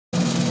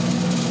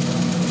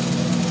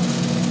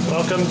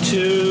Welcome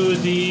to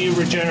the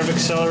Regenerative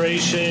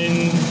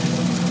Acceleration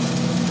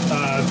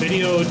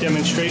video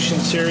demonstration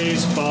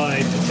series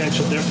by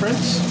Potential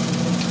Difference.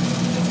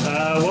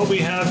 What we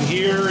have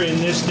here in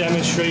this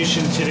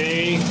demonstration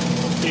today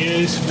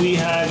is we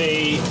have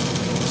a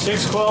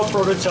 6-coil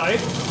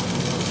prototype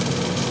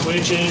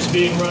which is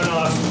being run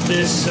off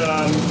this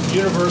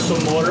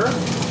universal motor.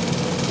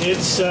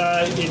 It's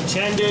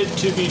intended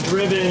to be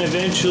driven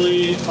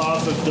eventually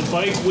off of the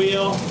bike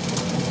wheel,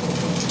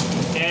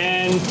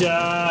 and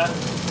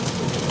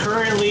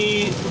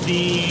currently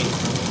the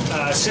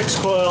 6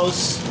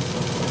 coils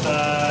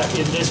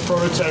in this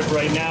prototype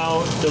right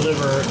now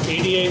deliver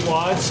 88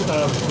 watts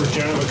of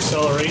regenerative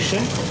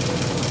acceleration.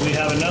 We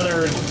have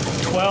another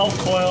 12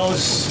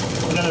 coils,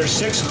 another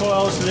 6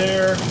 coils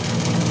there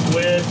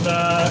with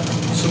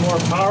some more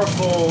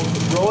powerful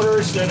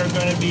rotors that are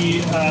going to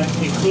be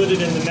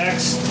included in the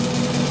next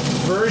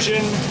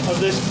version of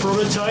this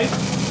prototype.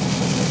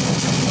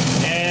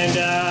 And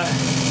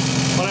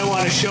what I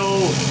want to show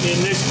in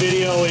this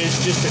video is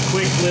just a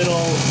quick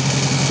little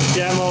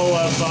demo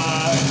of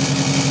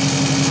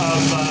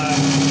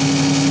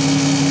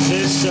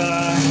this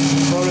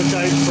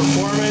prototype's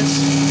performance.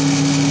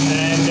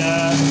 And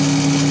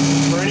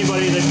for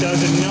anybody that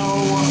doesn't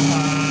know,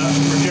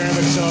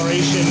 regenerative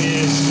acceleration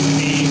is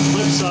the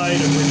flip side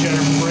of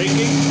regenerative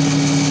braking.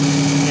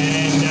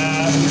 And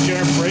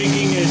regenerative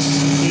braking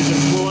is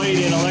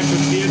employed in electric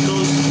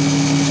vehicles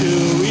to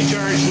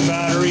recharge the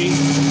battery.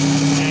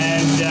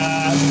 And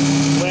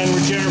when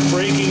regenerative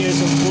braking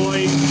is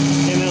employed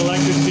in an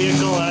electric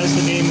vehicle, as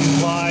the name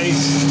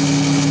implies,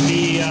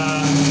 the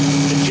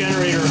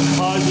generator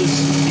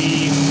causes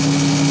the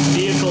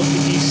vehicle to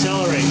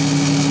decelerate.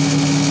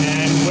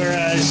 And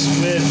whereas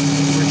with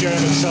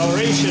regenerative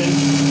acceleration,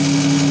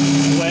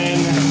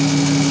 when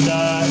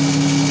the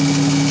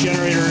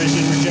generator is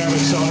in regenerative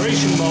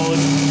acceleration mode,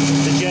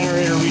 the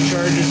generator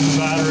recharges the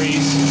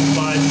batteries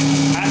but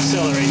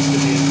accelerates the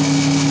vehicle.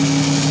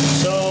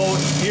 So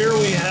here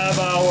we have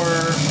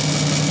our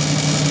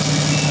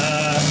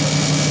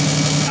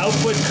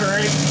output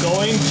current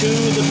going to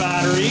the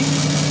battery.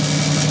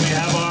 We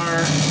have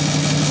our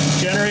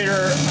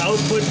generator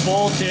output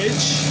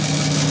voltage.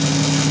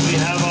 We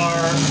have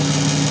our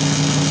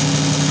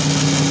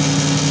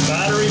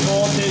battery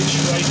voltage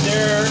right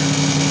there.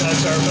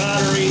 That's our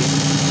battery.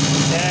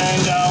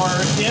 And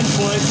our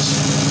input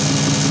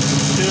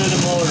to the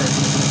motor.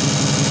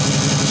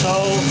 So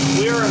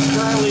we're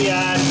currently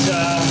at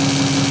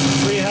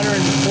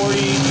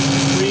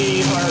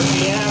 343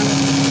 RPM.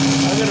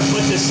 I'm going to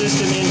put the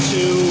system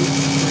into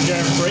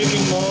regenerative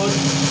braking mode,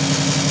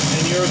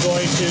 and you're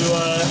going to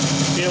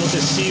be able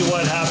to see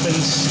what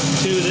happens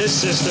to this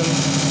system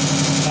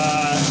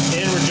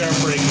in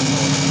regenerative braking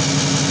mode.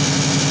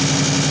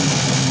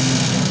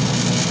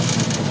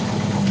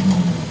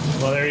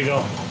 Well, there you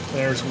go.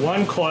 There's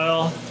one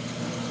coil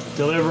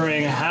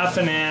delivering half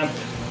an amp,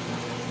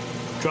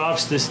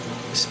 drops the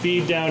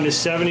speed down to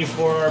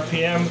 74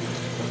 RPM.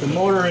 The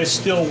motor is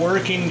still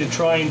working to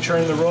try and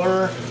turn the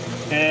rotor,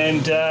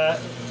 and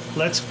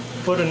let's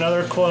put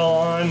another coil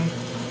on.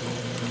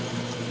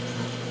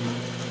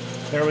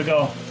 There we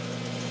go.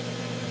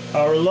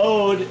 Our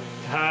load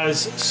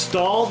has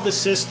stalled the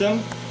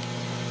system,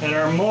 and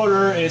our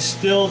motor is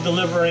still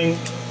delivering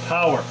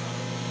power.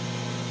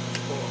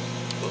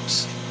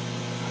 Oops.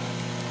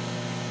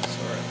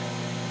 Sorry.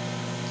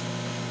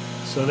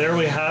 So there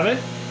we have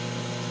it.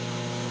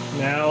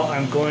 Now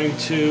I'm going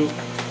to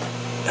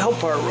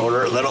help our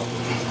rotor a little.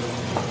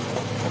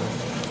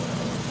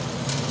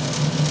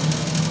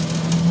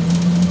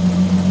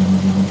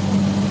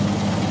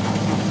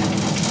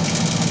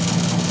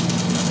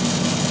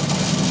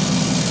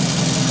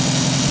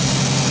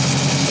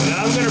 So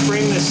now I'm going to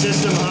bring the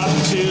system up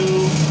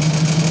to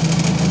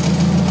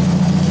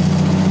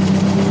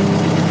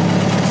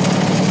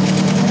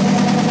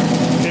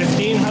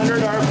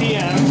 1500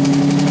 RPM,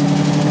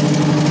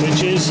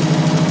 which is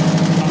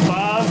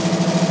above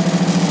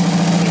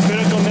the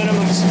critical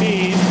minimum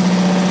speed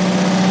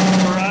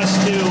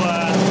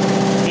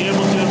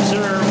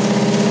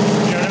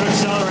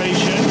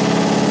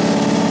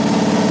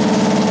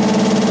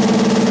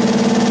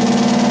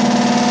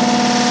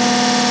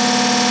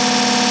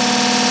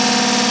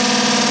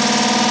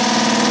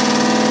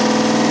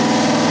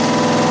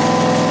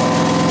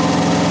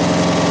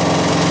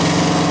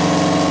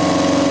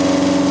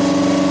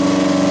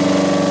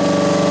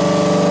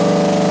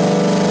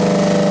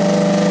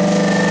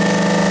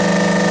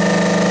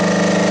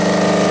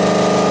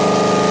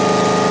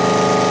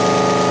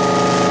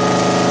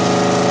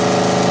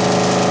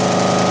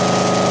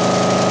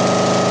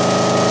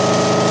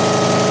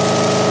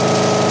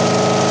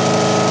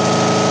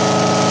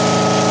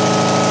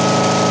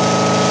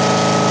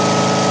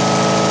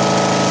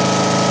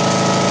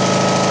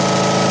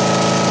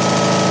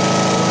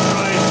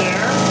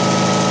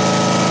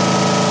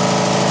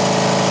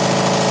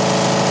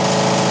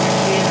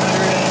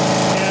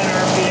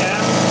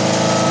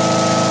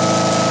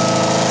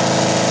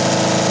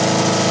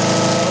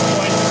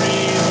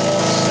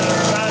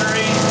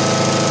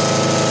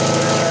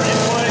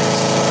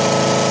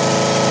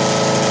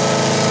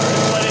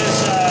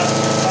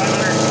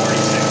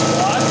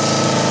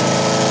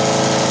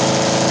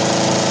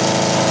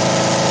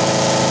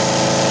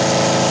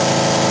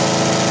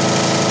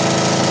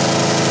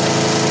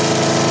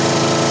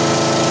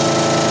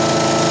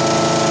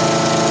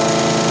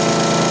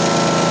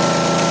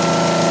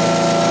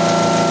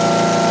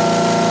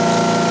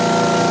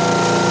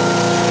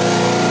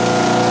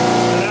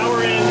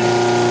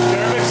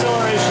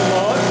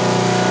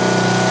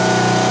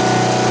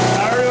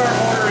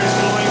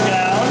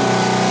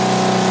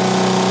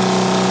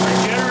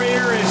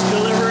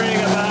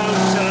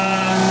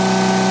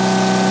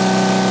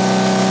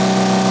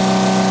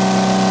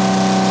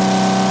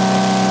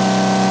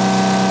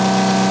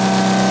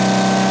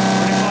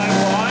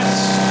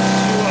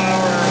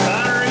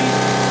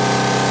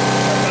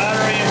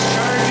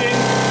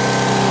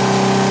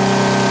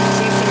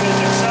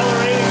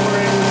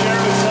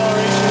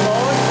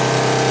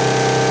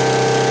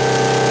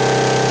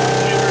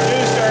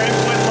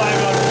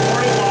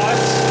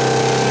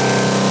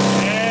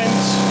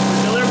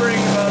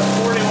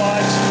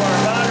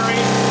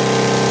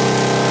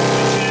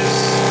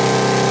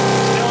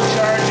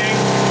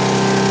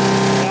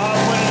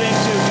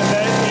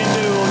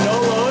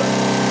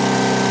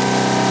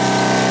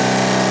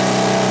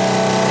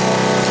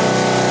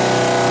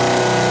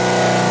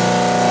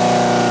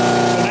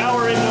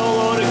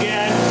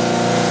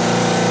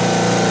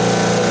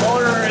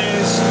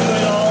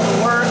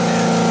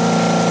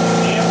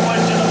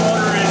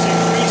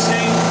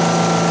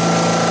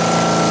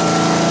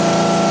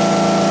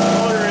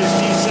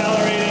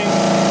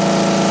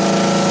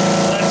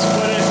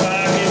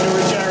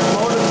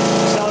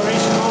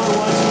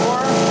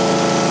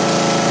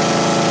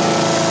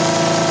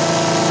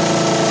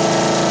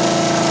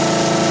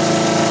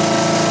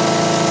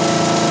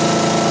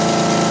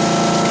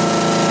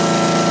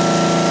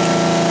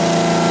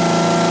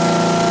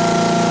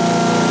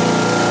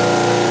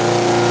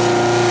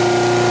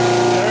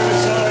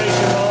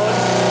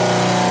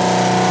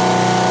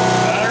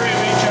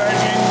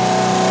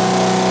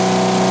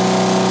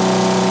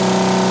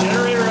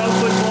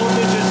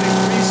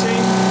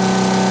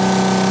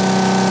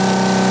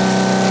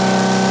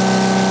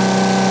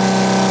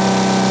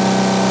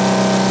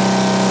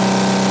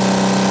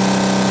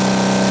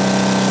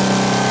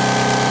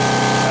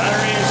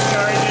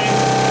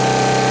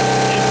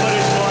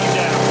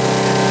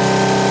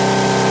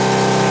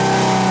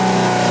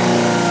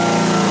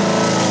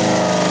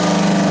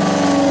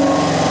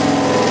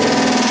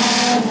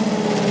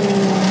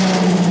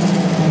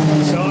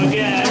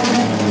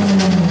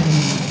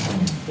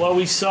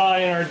we saw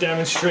in our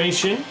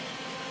demonstration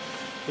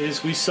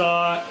is we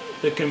saw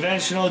the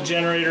conventional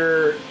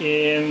generator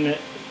in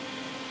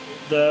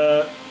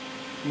the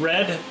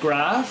red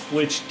graph,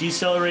 which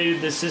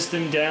decelerated the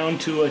system down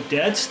to a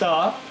dead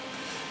stop,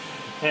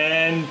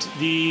 and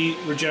the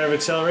regenerative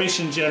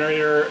acceleration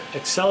generator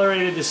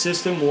accelerated the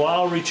system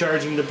while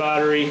recharging the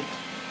battery.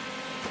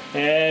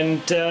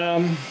 And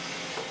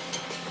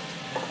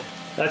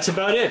that's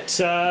about it.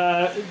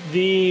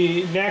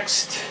 The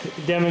next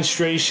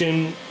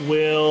demonstration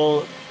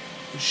will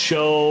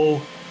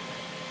show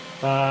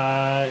 2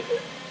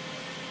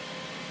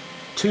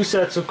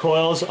 sets of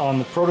coils on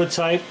the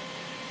prototype.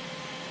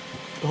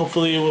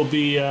 Hopefully it will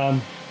be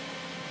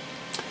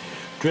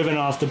driven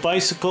off the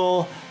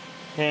bicycle,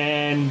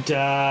 and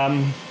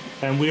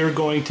we are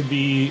going to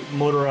be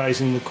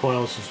motorizing the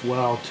coils as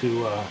well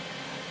to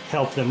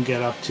help them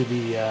get up to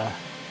the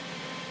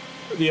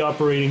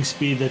operating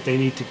speed that they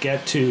need to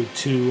get to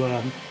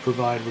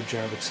provide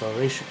regenerative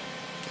acceleration.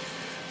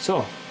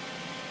 So,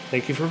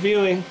 thank you for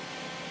viewing.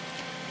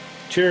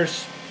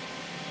 Cheers.